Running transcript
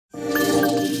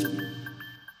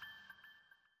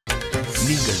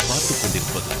நீங்கள் பார்த்துக்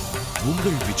கொண்டிருப்பது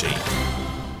உங்கள் விஜய்.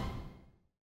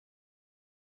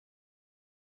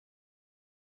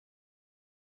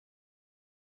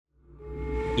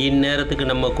 இந்நேரத்துக்கு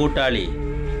நம்ம கூட்டாளி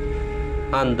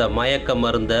அந்த மயக்க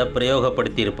மருந்தை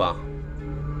பிரயோகப்படுத்தியிருப்பான்.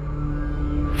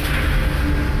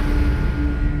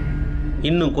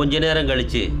 இன்னும் கொஞ்ச நேரம்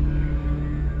கழிச்சு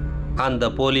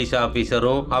அந்த போலீஸ்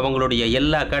ஆபீசரும் அவங்களுடைய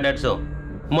எல்லா கேடட்ஸும்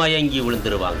மயங்கி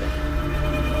விழுந்துருவாங்க.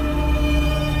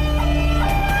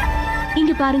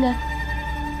 இங்க பாருங்க,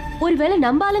 ஒருவேளை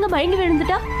நம்ம ஆளுங்க மயங்கி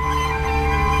விழுந்துட்டா?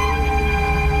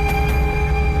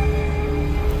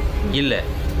 இல்ல,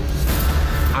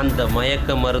 அந்த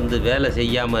மயக்க மருந்து வேலை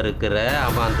செய்யாம இருக்கிற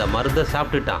அவன் அந்த மருந்தை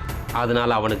சாப்பிட்டுட்டான்.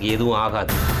 அதனால அவனுக்கு எதுவும்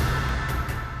ஆகாது.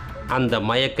 அந்த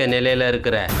மயக்க நிலையில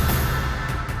இருக்கிற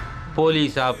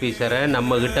போலீஸ் ஆபீசரை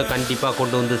நம்ம கிட்ட கண்டிப்பா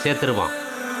கொண்டு வந்து சேர்த்துருவான்.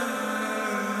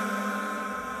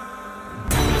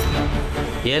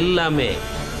 எல்லாமே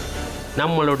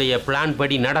நம்மளுடைய பிளான்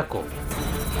படி நடக்கும்.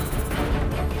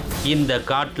 இந்த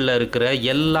காட்டில் இருக்கிற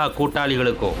எல்லா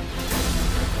கூட்டாளிகளுக்கும்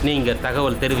நீங்க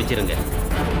தகவல் தெரிவிச்சிருங்க.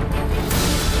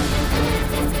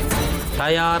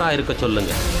 தயாரா இருக்க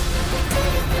சொல்லுங்க.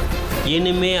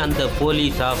 இனிமே அந்த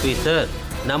போலீஸ் ஆபீசர்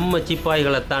நம்ம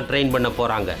சிப்பாய்களைத்தான் ட்ரெயின் பண்ண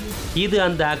போறாங்க. இது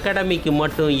அந்த அகாடமிக்கு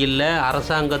மட்டும் இல்லை,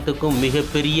 அரசாங்கத்துக்கும்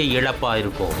மிகப்பெரிய இழப்பா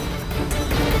இருக்கும்.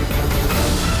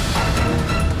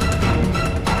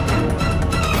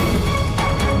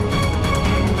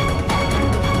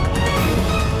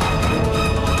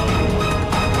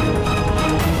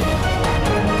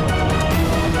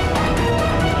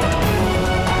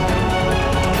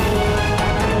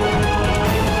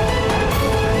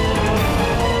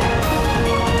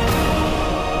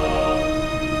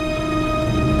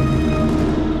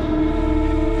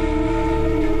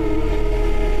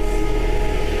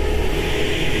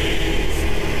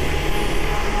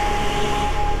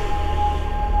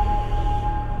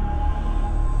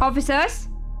 ஆஃபீசர்ஸ்,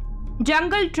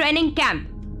 ஜங்கல் ட்ரைனிங் கேம்ப்,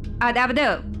 அதாவது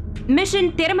மிஷன்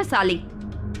திறமசாலி,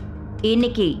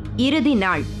 இன்னைக்கு இறுதி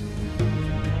நாள்.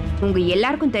 உங்க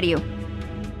எல்லாருக்கும் தெரியும்,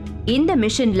 இந்த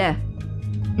மிஷன்ல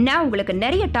நான் உங்களுக்கு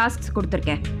நிறைய டாஸ்க்ஸ்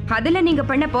கொடுத்துருக்கேன். அதுல நீங்க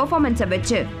பண்ண பெர்ஃபார்மன்ஸை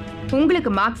வச்சு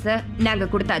உங்களுக்கு மார்க்ஸை நாங்க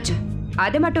கொடுத்தாச்சு.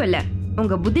 அது மட்டும் இல்ல,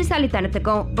 உங்க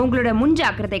புத்திசாலித்தனத்துக்கும் உங்களோட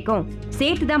முன்ஜாக்கிரதைக்கும்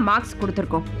சேர்த்து தான் மார்க்ஸ்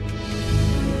கொடுத்துருக்கோம்.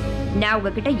 நான்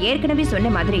உங்ககிட்ட ஏற்கனவே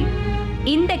சொன்ன மாதிரி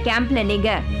இந்த கேம்ப்ல நீங்க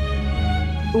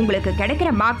உங்களுக்கு கிடைக்கிற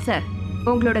மார்க்ஸ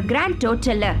உங்களோட கிராண்ட்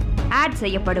டோட்டல்ல ஆட்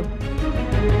செய்யப்படும்.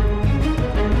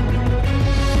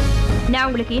 நான்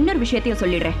உங்களுக்கு இன்னொரு விஷயத்தையும்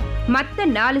சொல்லிடுறேன். மத்த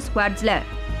 4 ஸ்குவாட்ஸ்ல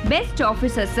பெஸ்ட்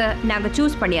ஆபீசர்ஸ் நாங்க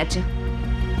சூஸ் பண்ணியாச்சு.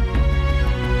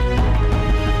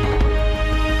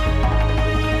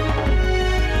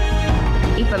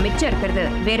 இப்ப மிச்சம் இருக்கிறது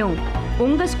வெறும்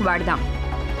உங்க ஸ்குவாட் தான்.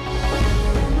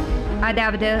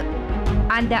 அதாவது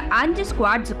அந்த 5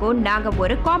 ஸ்குவாட்ஸுக்கும் நாங்க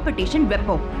ஒரு காம்படிஷன்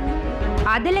வைப்போம்.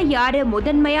 அதுல யாரு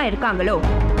முதன்மையா இருக்காங்களோ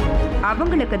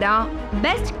அவங்களுக்கு தான்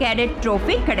பெஸ்ட் கேடட்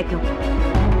ட்ரோஃபி கிடைக்கும்.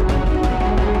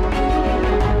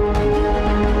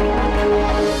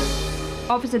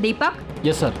 Officer Deepak.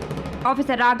 Yes sir.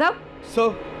 Officer Raghav.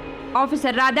 Sir.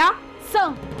 Officer Radha.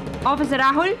 Sir. Officer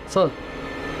ராகுல். Sir.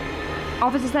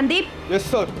 Officer Sandeep. Yes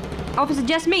sir. Officer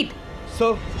Jasmeet.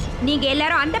 Sir. நீங்க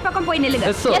எல்லாரும் அந்த பக்கம் போய் நில்லுங்க.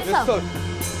 Yes sir. Yes sir.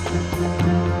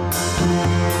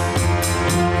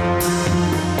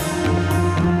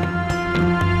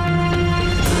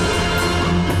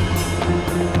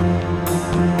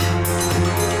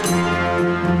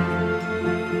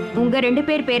 உங்க 2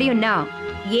 பேர் பேரையும் நான்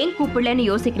ஏன் கூப்பிடலன்னு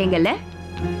யோசிக்கிறீங்கல்ல?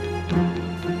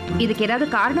 இதுக்கு ஏதாவது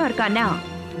காரணம் இருக்கான்னா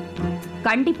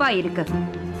கண்டிப்பா இருக்கு.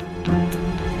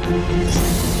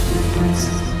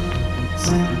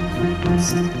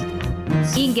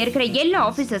 இங்க இருக்கிற எல்லா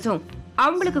ஆபீசர்ஸும்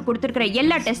அவங்களுக்கு கொடுத்திருக்கிற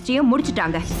எல்லா டெஸ்டையும்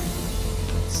முடிச்சிட்டாங்க.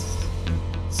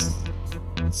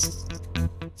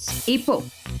 இப்போ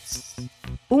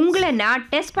உங்களை நான்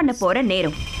டெஸ்ட் பண்ண போற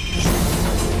நேரம்.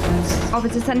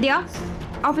 ஆபீசர் சந்தியா,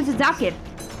 ஆபீசர் ஜாக்கிர்,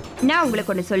 நான்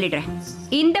உங்களுக்கு ஒன்று சொல்லிடுறேன்.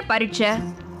 இந்த பரீட்சை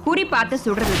குறி பார்த்து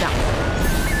சுடுறதுதான்.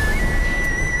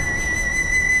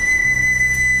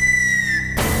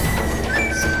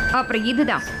 அப்புறம்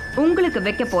இதுதான் உங்களுக்கு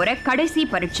வைக்க போற கடைசி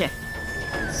பரீட்சை.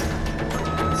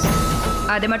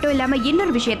 அது மட்டும் இல்லாம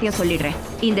இன்னொரு விஷயத்தையும் சொல்லிடுறேன்.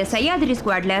 இந்த சையாதிரி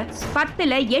ஸ்குவாட்ல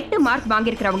 10ல 8 mark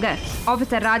வாங்கியிருக்கிறவங்க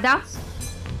officer Radha,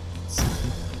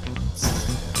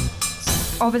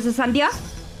 officer Sandhya.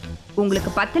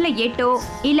 உங்களுக்கு 10ல 8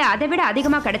 இல்ல அதை விட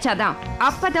அதிகமா கிடைச்சாதான்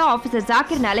அப்பதான் ஆபீசர்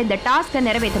ஜாக்கிர்னால இந்த டாஸ்கை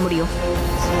நிறைவேற்ற முடியும்.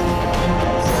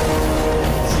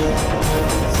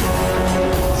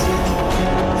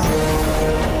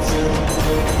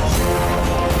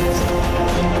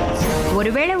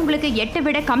 ஒருவேளை உங்களுக்கு 8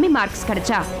 விட கம்மி மார்க்ஸ்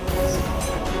கிடைச்சா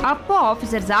அப்போ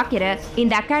ஆபீசர் ஜாக்கிரை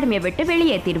இந்த அகாடமியை விட்டு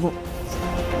வெளியேற்றிடுவோம்.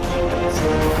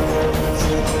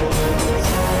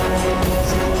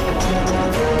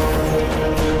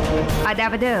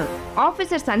 அதாவது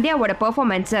ஆபீசர் சந்தியாவோட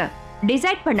பெர்ஃபார்மன்ஸை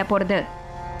டிசைட் பண்ண போறது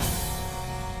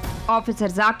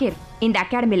ஆபீசர் ஜாக்கிர் இந்த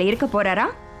அகாடமியில இருக்க போறாரா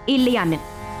இல்லையான்னு.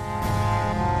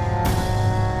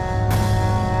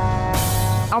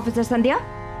 ஆபீசர் சந்தியா,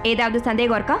 ஏதாவது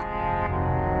சந்தேகம் இருக்கா?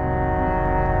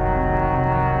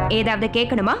 ஏதாவது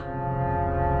கேட்கணுமா?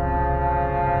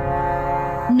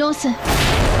 No sir.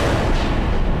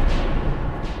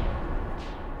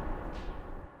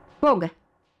 போங்க.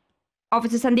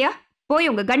 ஆபீசர் சந்தியா, போய்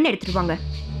உங்க கன் எடுத்துட்டு வாங்க.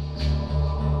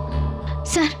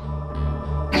 சார்.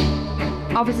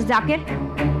 ஆபீசர் ஜாக்கிர்,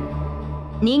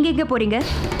 நீங்க எங்க போறீங்க?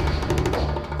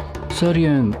 சார்,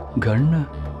 என் கன்னு.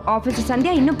 ஆபீசர்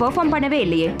சந்தியா இன்னும் பெர்ஃபார்ம் பண்ணவே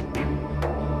இல்லையே.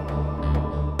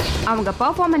 அவங்க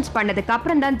பெர்ஃபார்மன்ஸ் பண்ணதுக்கு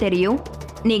அப்புறம் தான் தெரியும்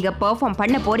நீங்க பெர்ஃபார்ம்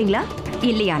பண்ண போறீங்களா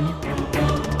இல்லையான்னு.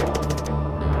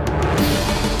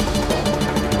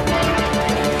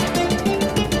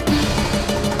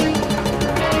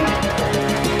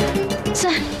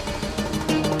 சார்.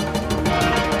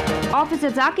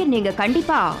 ஆபீசர் ஜாக்கிர், நீங்க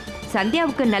கண்டிப்பா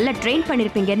சந்தியாவுக்கு நல்ல ட்ரெயின்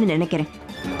பண்ணிருப்பீங்கன்னு நினைக்கிறேன்.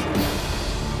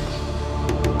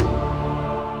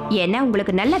 ஏன்னா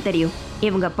உங்களுக்கு நல்லா தெரியும்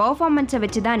இவங்க பெர்ஃபார்மன்ஸை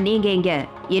வச்சு தான் நீங்க இங்க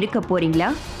இருக்க போறீங்களா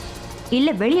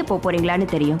இல்ல வெளியே போக போறீங்களான்னு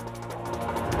தெரியும்.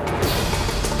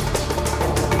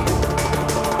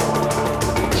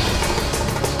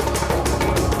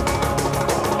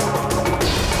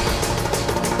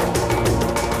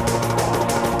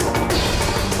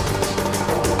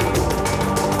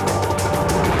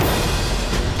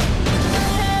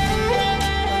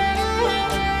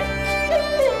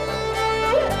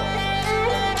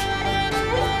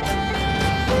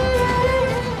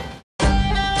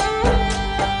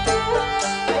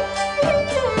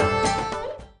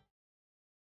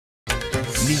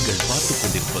 நீங்கள் பார்த்துக்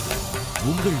கொண்டிருப்பது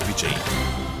உங்கள் Vijay.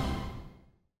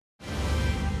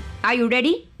 Are you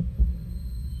ready?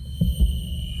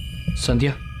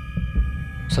 Sandhya,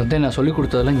 நான் சொல்லி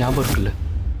கொடுத்ததெல்லாம் ஞாபகம் இருக்குல்ல?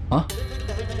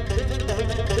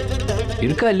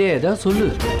 இருக்கா இல்லையா? ஏதாவது சொல்லு.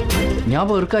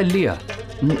 ஞாபகம் இருக்கா இல்லையா?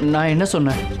 நான் என்ன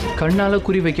சொன்னேன்? கண்ணால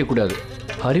குறி வைக்க கூடாது,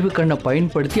 அறிவு கண்ணை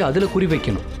பயன்படுத்தி அதுல குறி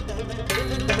வைக்கணும்.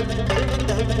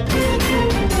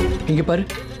 இங்க பாரு,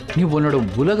 நீ உன்னோட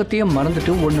உலகத்தையும்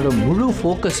மறந்துட்டு உன்னோட முழு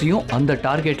ஃபோக்கஸையும் அந்த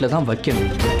டார்கெட்ல தான்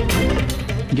வைக்கணும்.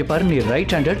 இங்க பாரு, நீ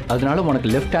ரைட் ஹேண்டட், அதனால உனக்கு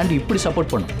லெஃப்ட் ஹேண்ட் இப்படி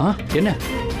சப்போர்ட் பண்ணும். என்ன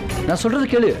நான் சொல்றது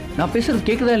கேளு. நான் பேசுறது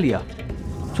கேக்குதா இல்லையா?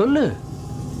 சொல்லு.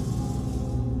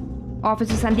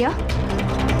 ஆபீசர் சந்தியா,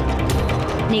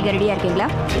 நீங்க ரெடியா இருக்கீங்களா?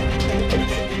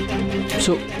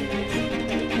 So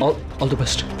all the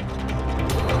best.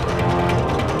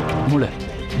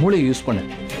 மூளை யூஸ் பண்ணு,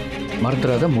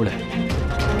 மறந்துடாத மூளை.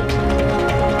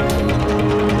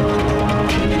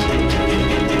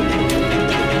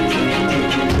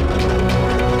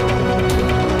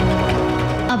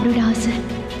 அவரோட ஆசை,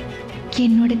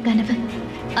 என்னோட கனவு,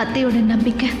 அத்தையோட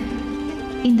நம்பிக்கை,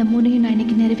 இந்த மூணையும் நான்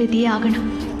இன்னைக்கு நிறைவேற்றியே ஆகணும்.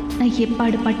 நான்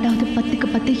எப்பாடு பட்டாவது 10க்கு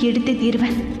 10 எடுத்தே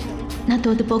தீருவேன். நான்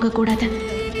தோத்து போகக்கூடாது.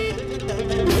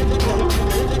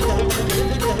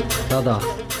 ராதா,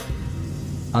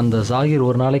 அந்த ஜாகிர்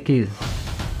ஒரு நாளைக்கு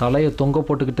தலையை தொங்க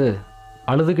போட்டுக்கிட்டு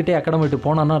அழுதுகிட்டே அகாடமி விட்டு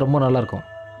போனான்னா ரொம்ப நல்லாயிருக்கும்.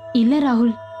 இல்லை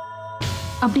ராகுல்,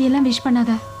 அப்படியெல்லாம் விஷ்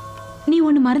பண்ணாத. நீ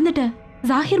ஒன்று மறந்துட்ட.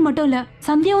 ஜாகிர் மட்டும் இல்லை,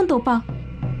 சந்தியாவும் தோப்பா.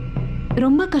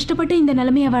 ரொம்ப கஷ்டப்பட்டு இந்த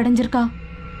நிலைமையை அவ அடைஞ்சிருக்கா.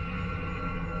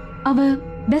 அவ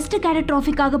பெஸ்ட் கேடட்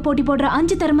ட்ராஃபிக்காக போட்டி போடுற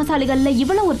 5 திறமசாலிகள்ல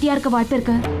இவ்வளவு ஒத்தியா இருக்க வாய்ப்பு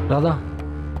இருக்கு. ராதா,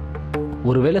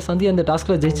 ஒருவேளை சந்தியா இந்த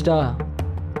டாஸ்க்ல ஜெயிச்சிட்டா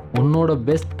உன்னோட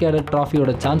பெஸ்ட் கேடட்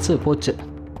ட்ராஃபியோட சான்ஸ்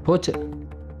போச்சு.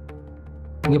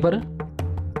 இங்க பாரு,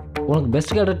 உனக்கு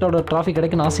பெஸ்ட் கேடட்டோட ட்ராஃபி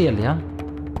கிடைக்குன்னு ஆசையா இல்லையா?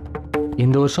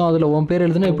 இந்த வருஷம் அதுல உன் பேர்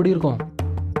எழுதுனா எப்படி இருக்கும்?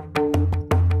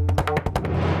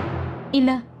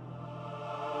 இல்ல,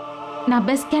 நான்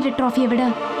பெஸ்ட் கேடட் ட்ராஃபியை விட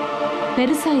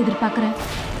பெருசா எதிர்பார்க்கிறேன்.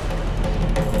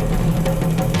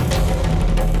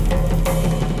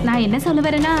 நான் என்ன சொல்ல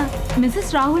வரேன்னா,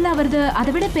 மிஸ்ஸஸ் ராகுல் அவரது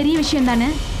அதை விட பெரிய விஷயம் தானே.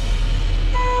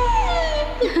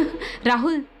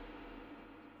 ராகுல்,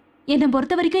 என்னை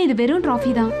பொறுத்த வரைக்கும் இது வெறும்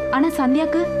ட்ராஃபி தான். ஆனா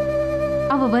சந்தியாக்கு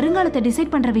அவ வருங்காலத்தை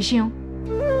டிசைட் பண்ற விஷயம்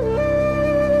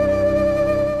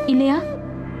இல்லையா?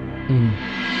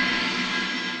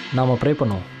 நாம ப்ரே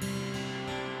பண்ணுவோம்.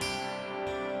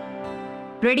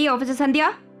 Ready officer Sandhya?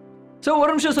 சார்,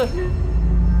 ஒரு நிமிஷம் sir.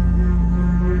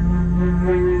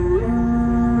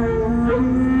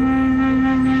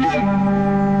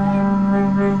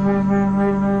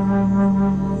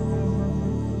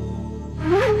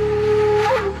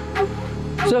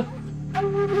 Sir,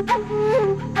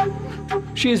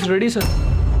 she is ready, sir.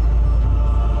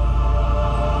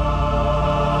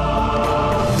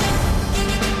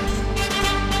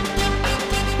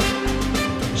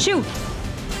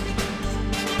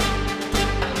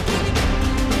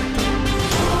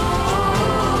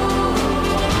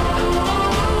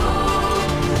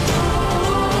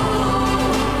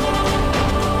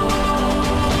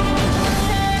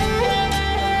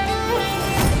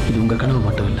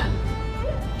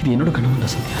 என்னோட கணவன்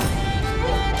தான் சந்தியா.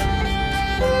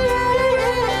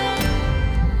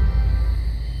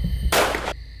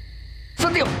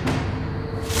 சத்தியம்.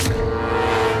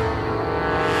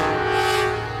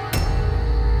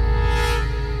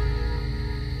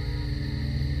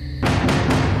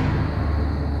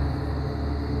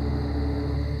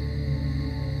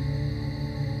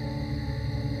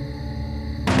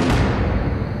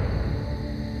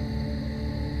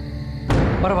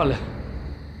 பரவாயில்ல,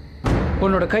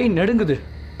 உன்னோட கை நடுங்குது.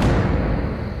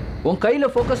 உன் கையில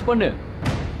ஃபோக்கஸ் பண்ணு.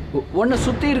 உன்னை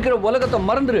சுத்தி இருக்கிற உலகத்தை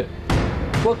மறந்துரு.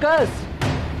 Focus.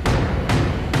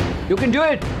 You can to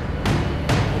it.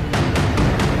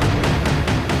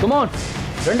 Come on,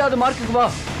 ரெண்டாவது மார்க்குக்கு வா.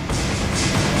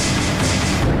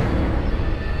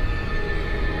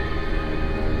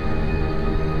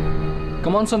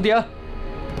 Come on Sandhya.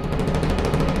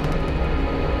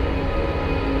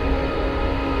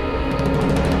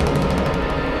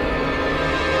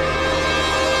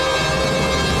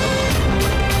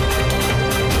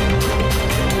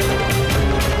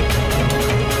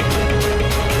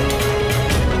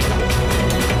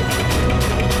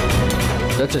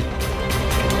 That's it.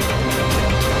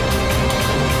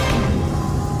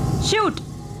 Shoot!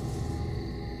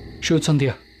 Shoot,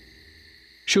 Sandhya.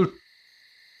 Shoot.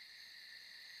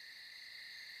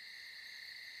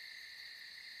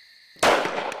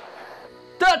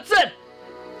 That's it!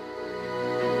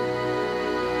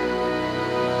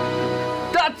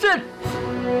 That's it!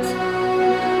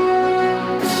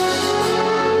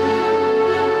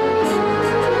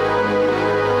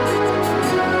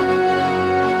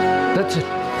 That's it.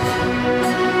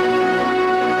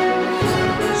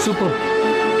 Super.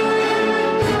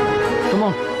 Come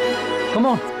on. Come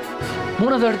on.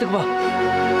 மூணாவது இடத்துக்கு வா.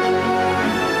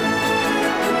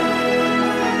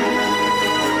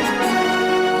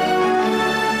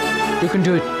 You can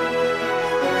do it.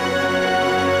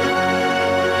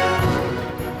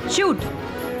 Shoot!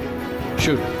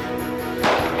 Shoot.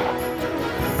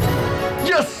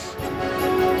 Yes!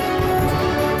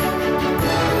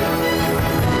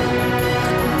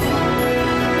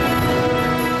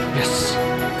 Yes.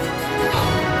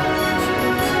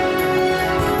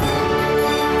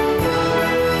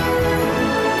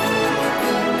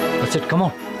 That's it. Come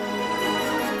on.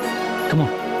 Come on.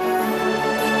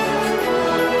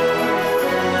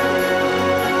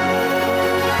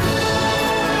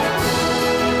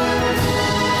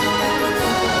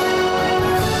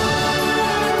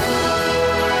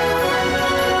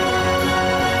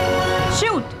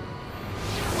 Shoot!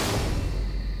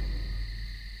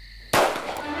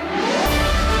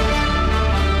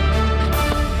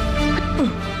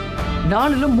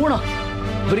 நாலுல மூணா.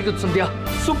 Very good Sandhya.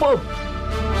 Super.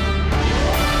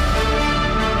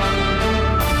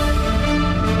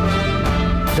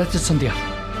 That's it, Sandhya.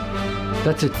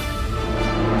 That's it.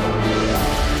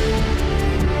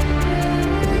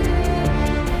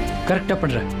 கரெக்டா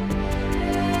பண்ற.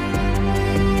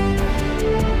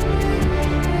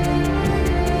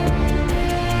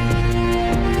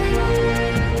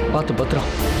 பார்த்து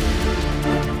பத்திரம்.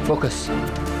 Focus.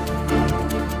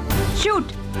 Shoot!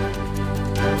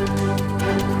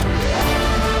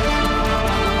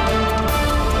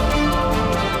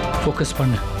 Focus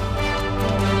பண்ணு.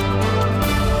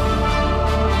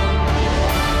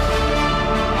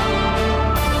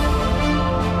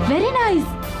 Very nice.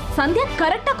 சந்தியா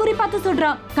கரெக்டா குறி பார்த்து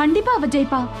சொல்றா. கண்டிப்பா அவ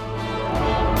ஜெயிப்பா.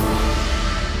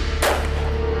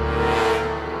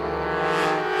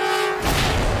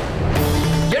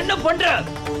 என்ன பண்ற?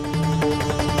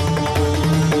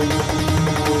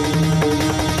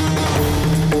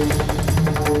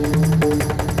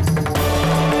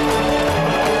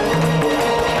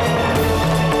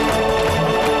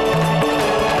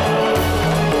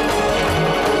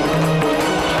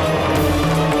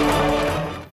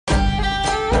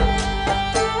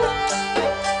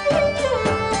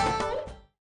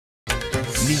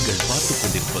 நீங்கள் பார்த்துக்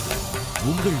கொண்டிருப்பது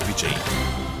உங்கள் விஜய்.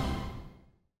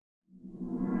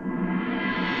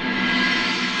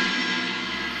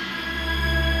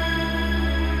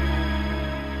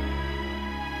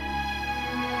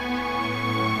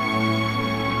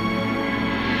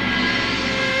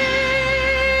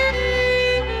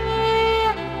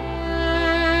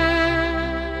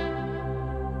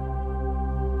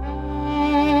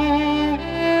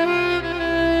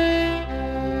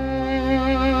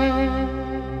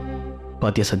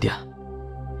 பாத்தியா சத்யா,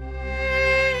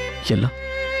 எல்லாம்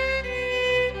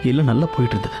எல்லாம் நல்லா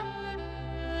போயிட்டு இருந்தது.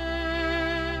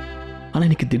 ஆனா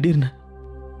இன்னைக்கு திடீர்னு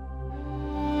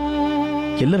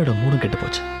எல்லாரோட மூடும் கெட்டு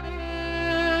போச்சு.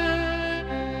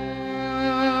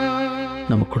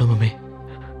 நம்ம குடும்பமே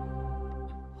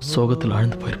சோகத்தில்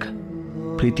ஆழ்ந்து போயிருக்கு.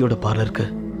 பிரீத்தியோட பார்லருக்கு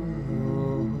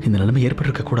இந்த நிலைமை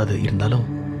ஏற்பட்டிருக்க கூடாது. இருந்தாலும்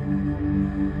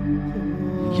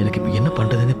எனக்கு இப்ப என்ன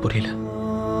பண்றதுன்னே புரியல.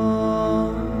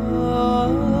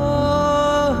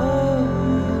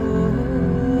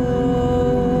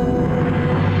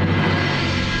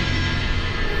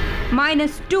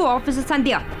 -2 ஆஃபீஸர்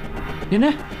சந்தியா. என்ன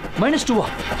 -2வா?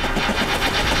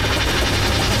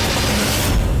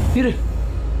 இரு,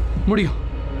 முடியும்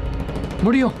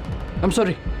முடியும். I'm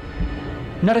sorry.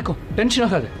 நடக்கும், டென்ஷன்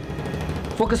ஆகாது.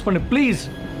 ஃபோக்கஸ் பண்ணு ப்ளீஸ்.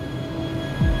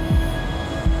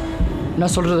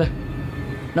 நான்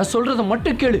சொல்றத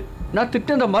மட்டும் கேளு. நான்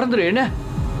திட்டத்தை மறந்துடு என்ன?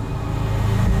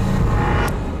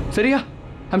 சரியா?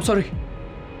 I'm sorry.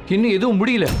 இன்னும் எதுவும்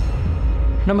முடியல.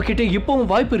 நம்ம கிட்ட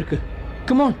இப்பவும் வாய்ப்பு இருக்கு.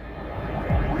 Come on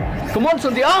come on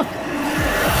Sandhya.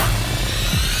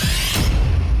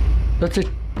 That's it.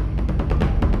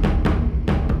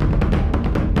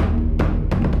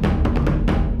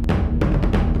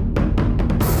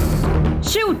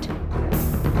 Shoot.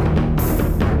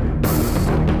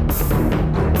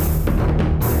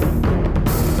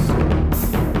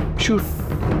 Shoot.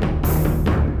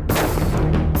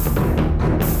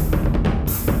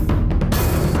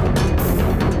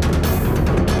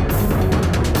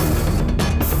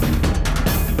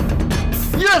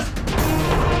 Yes.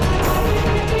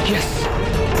 Yes.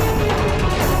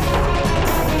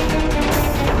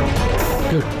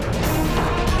 Good.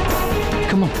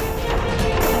 Come on.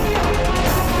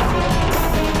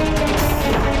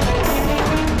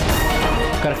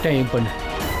 கரெக்டாக எய்ம் பண்ணு.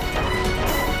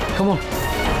 Come on.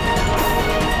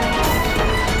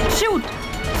 Shoot.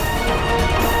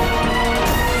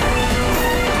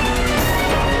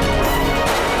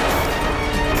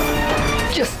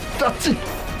 Yes, that's it.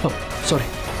 Oh, sorry.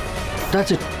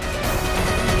 That's it.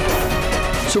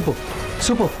 Super.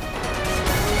 Super.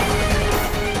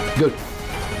 Good.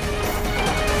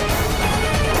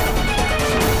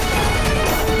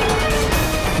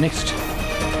 Next.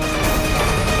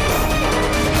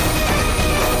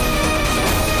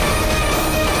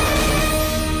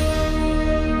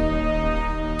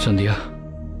 Sandhya,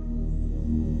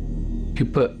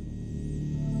 இப்ப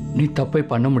நீ தப்பை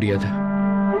பண்ண முடியாது.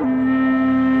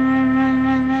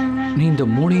 நீ இந்த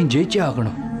 3ஐயும் ஜெயிச்சே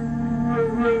ஆகணும்.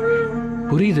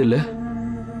 புரியுது இல்ல?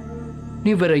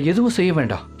 நீ வேற எதுவும் செய்ய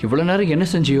வேண்டாம். இவ்வளவு நேரம் என்ன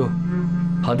செஞ்சியோ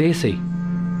அதே செய்.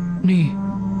 நீ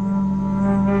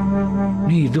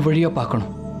நீ இது வழியா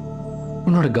பார்க்கணும்.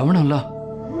 உன்னோட கவனம்லாம்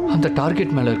அந்த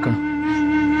டார்கெட் மேல இருக்கணும்.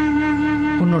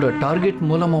 உன்னோட டார்கெட்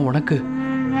மூலமா உனக்கு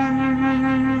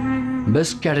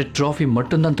பெஸ்ட் கேடட் ட்ராஃபி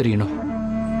மட்டும்தான் தெரியணும்.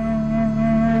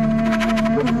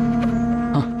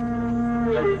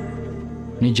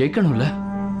 நீ ஜெயிக்கணும்ல,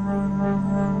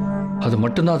 அது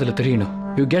மட்டும்தான் அதுல தெரியணும்.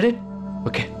 You get it?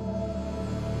 ஓகே.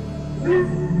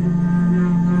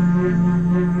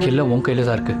 எல்லாம் உன் கையில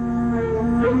தான் இருக்கு.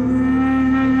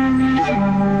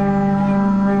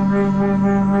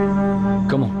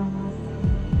 Come on.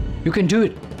 You can do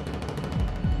it.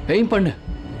 Aim பண்ணு.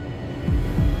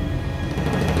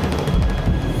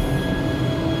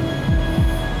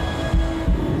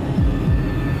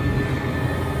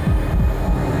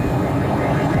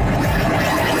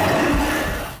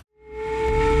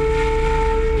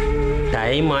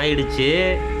 டைம் ஆயிடுச்சு.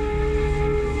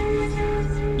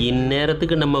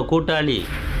 இந்நேரத்துக்கு நம்ம கூட்டாளி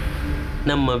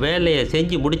நம்ம வேலையை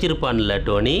செஞ்சு முடிச்சிருப்பான்ல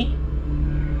டோனி.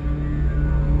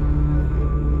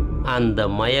 அந்த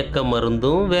மயக்க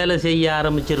மருந்தும் வேலை செய்ய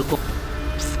ஆரம்பிச்சிருக்கும்.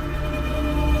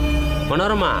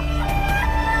 மனோரமா,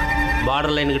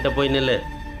 பார்டர் லைன் கிட்ட போய் நில்லு.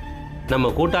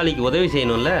 நம்ம கூட்டாளிக்கு உதவி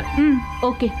செய்யணும்ல.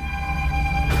 Okay.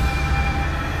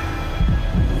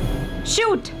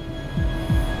 Shoot.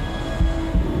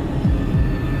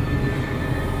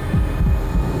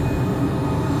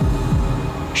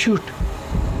 Shoot.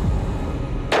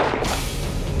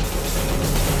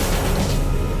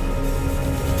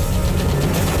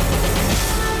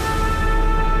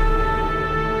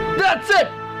 That's it.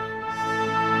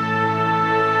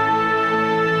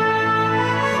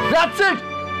 That's it.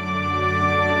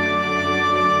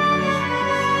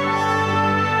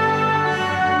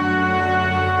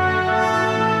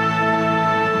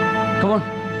 Come on.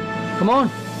 Come on.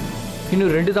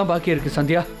 இன்னும் 2 தான் பாக்கி இருக்கு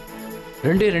சந்தியா.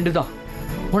 2 தான்.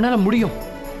 உன்னால முடியும்.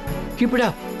 Keep it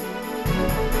up.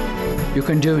 You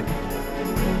can do it.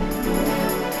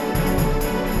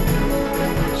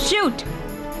 Shoot.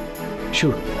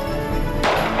 Shoot.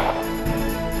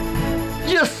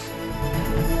 Yes.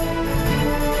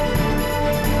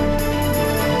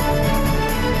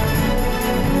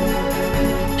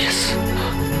 Yes.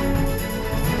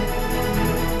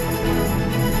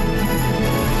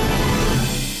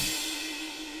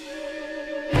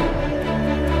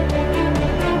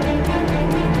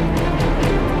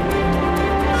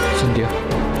 Sandhya,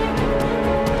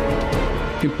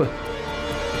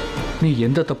 நீ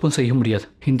எந்த தப்பும் செய்ய முடியாது.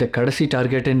 இந்த கடைசி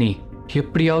டார்கெட்டை நீ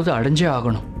எப்படியாவது அடைஞ்சே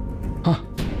ஆகணும்.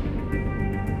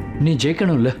 நீ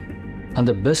ஜெயிக்கணும்ல.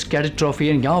 அந்த பெஸ்ட் கேடட்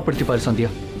ட்ராஃபியை ஞாபகப்படுத்தி பாரு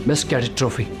Sandhya. Best cadet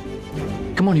trophy.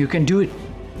 Come on, you can do it.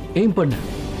 Aim பண்ணு.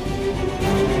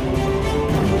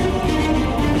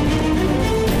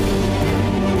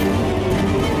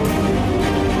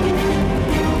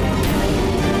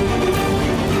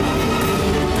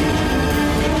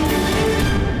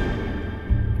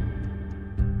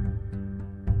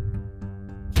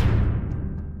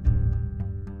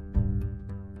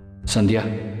 சந்தியா,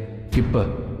 இப்ப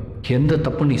எந்த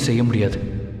தப்பும் நீ செய்ய முடியாது.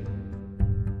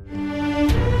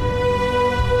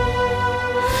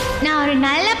 நான் ஒரு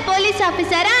நல்ல போலீஸ்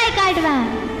ஆபீசரா காட்டுவேன்.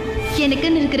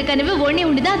 எனக்குன்னு இருக்கிற கனவு ஒண்ணே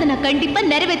ஒண்ணுதான், அதை நான் கண்டிப்பா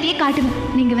நிறைவேற்றியே காட்டுவேன்.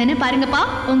 நீங்க வேணா பாருங்கப்பா,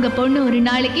 உங்க பொண்ணு ஒரு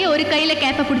நாளைக்கு ஒரு கையில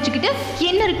கேப்பை பிடிச்சிக்கிட்டு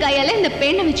இன்னொரு கையால இந்த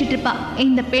பெண்ணை வச்சுட்டு இருப்பா.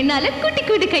 இந்த பெண்ணால குட்டி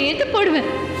குட்டி கையெழுத்து போடுவேன்.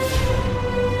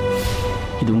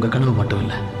 இது உங்க கனவு மட்டும்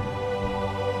இல்ல,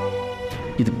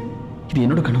 இது இது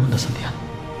என்னோட கனவு தான் சந்தியா.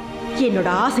 என்னோட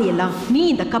ஆசையெல்லாம் நீ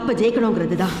இந்த கப்பை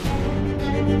ஜெயிக்கணுங்கிறது தான்.